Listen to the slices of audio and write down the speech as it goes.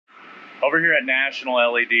Over here at National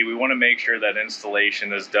LED, we want to make sure that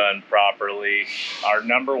installation is done properly. Our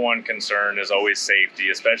number one concern is always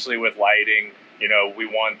safety, especially with lighting. You know, we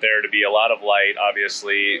want there to be a lot of light,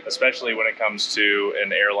 obviously, especially when it comes to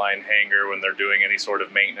an airline hangar when they're doing any sort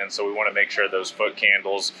of maintenance. So we want to make sure those foot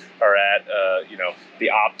candles are at, the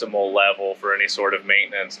optimal level for any sort of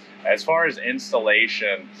maintenance. As far as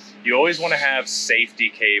installation, you always want to have safety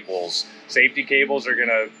cables. Safety cables are going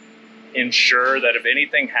to ensure that if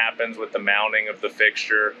anything happens with the mounting of the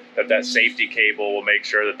fixture, that safety cable will make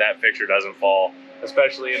sure that fixture doesn't fall,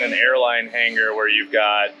 especially in an airline hangar where you've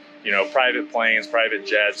got, private planes, private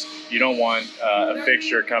jets. You don't want a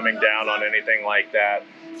fixture coming down on anything like that.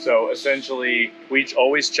 So essentially, we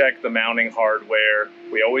always check the mounting hardware.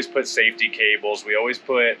 We always put safety cables. We always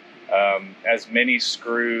put as many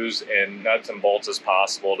screws and nuts and bolts as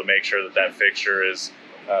possible to make sure that fixture is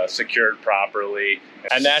secured properly.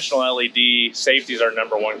 At National LED, safety is our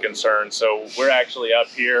number one concern. So we're actually up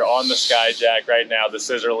here on the Skyjack right now, the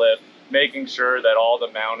scissor lift, making sure that all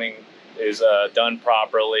the mounting is done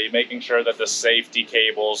properly, making sure that the safety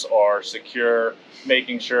cables are secure,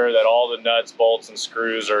 making sure that all the nuts, bolts, and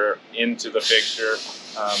screws are into the fixture.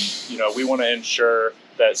 We want to ensure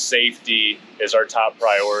that safety is our top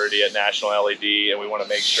priority at National LED, and we want to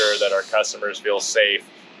make sure that our customers feel safe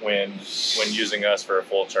when using us for a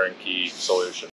full turnkey solution.